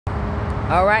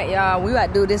All right, y'all. We about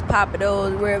to do this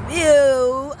Pappadeaux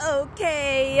review.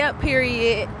 Okay, yep,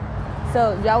 period.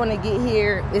 So, if y'all want to get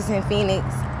here, it's in Phoenix.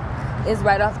 It's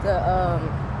right off the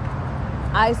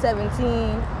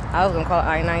I-17. I was going to call it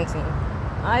I-19.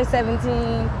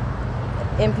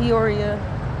 I-17 in Peoria.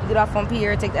 You get off on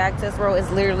Pierre, take the access road.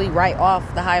 It's literally right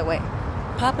off the highway.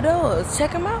 Pappadeaux.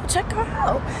 Check them out. Check them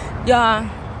out. Y'all,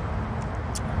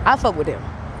 I fuck with them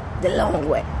the long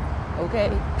way.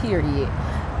 Okay? Period.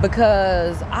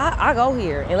 Because I go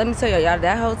here. And let me tell y'all,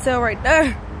 that hotel right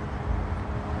there.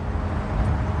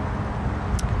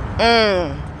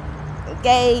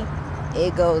 Okay?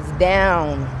 It goes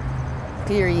down.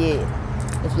 Period.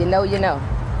 If you know, you know.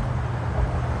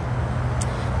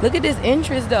 Look at this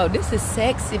entrance, though. This is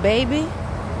sexy, baby.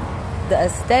 The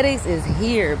aesthetics is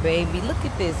here, baby. Look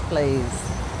at this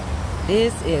place.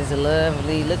 This is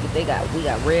lovely. Look at we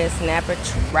got red snapper,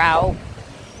 trout,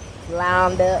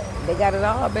 flounder. They got it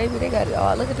all, baby. They got it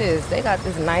all. Look at this. They got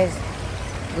this nice.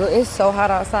 It's so hot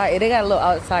outside. They got a little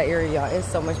outside area, y'all. It's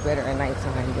so much better at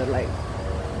nighttime, but like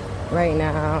right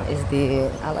now, it's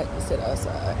dead. I like to sit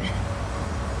outside.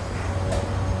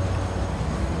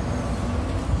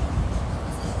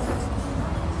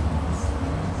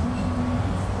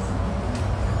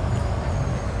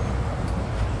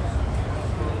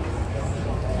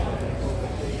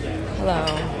 Hello.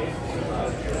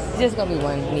 It's just gonna be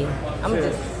one me. I'm gonna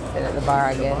just sit at the bar,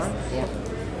 I guess. Yeah.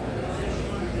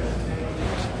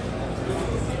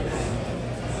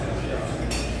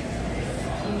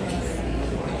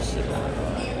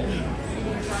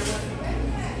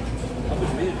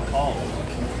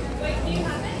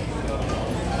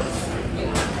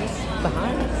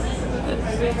 Behind?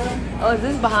 Oh, is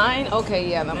this behind? Okay,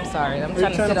 yeah. I'm sorry. I'm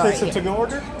trying to sit right here. To-go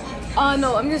order? Oh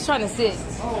no, I'm just trying to sit.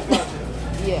 Oh, gotcha.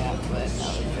 Yeah, but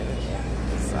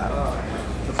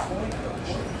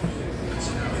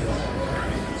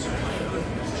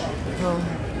well,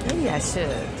 maybe I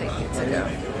should take it to go.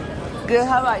 Good,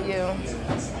 how about you?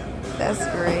 That's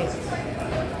great.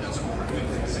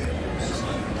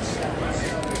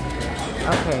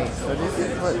 Okay, so this is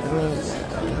what the menu is.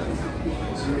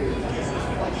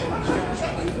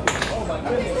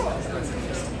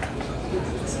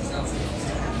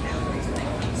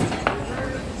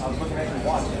 I was looking at your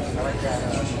watch. I like that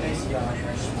Stacy on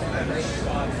here.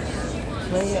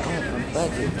 Play it on a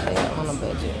budget. Play it on a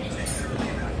budget.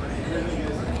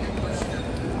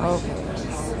 Okay.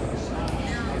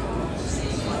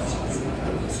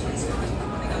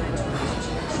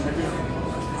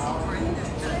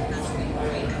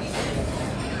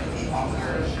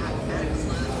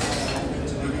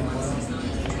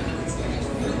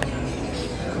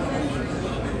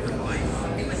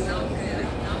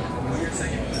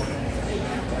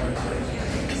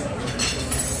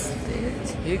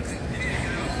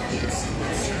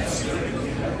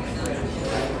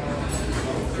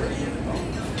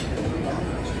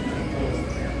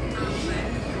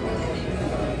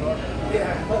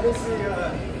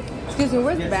 Excuse me,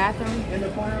 where's the bathroom? In the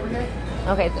corner over here.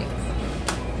 Okay, thanks.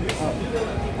 Oh,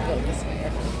 good, this way.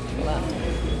 Love.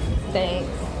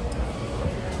 Thanks.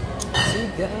 Here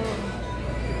you go.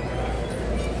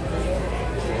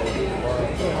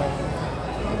 Yeah.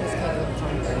 I just can't look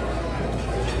hungry.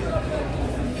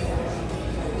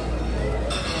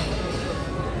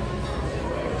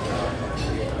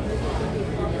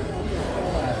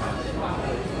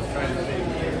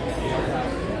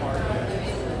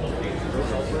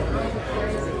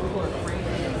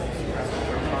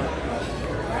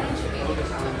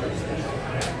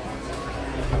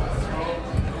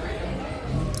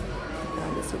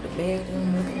 This is the bedroom.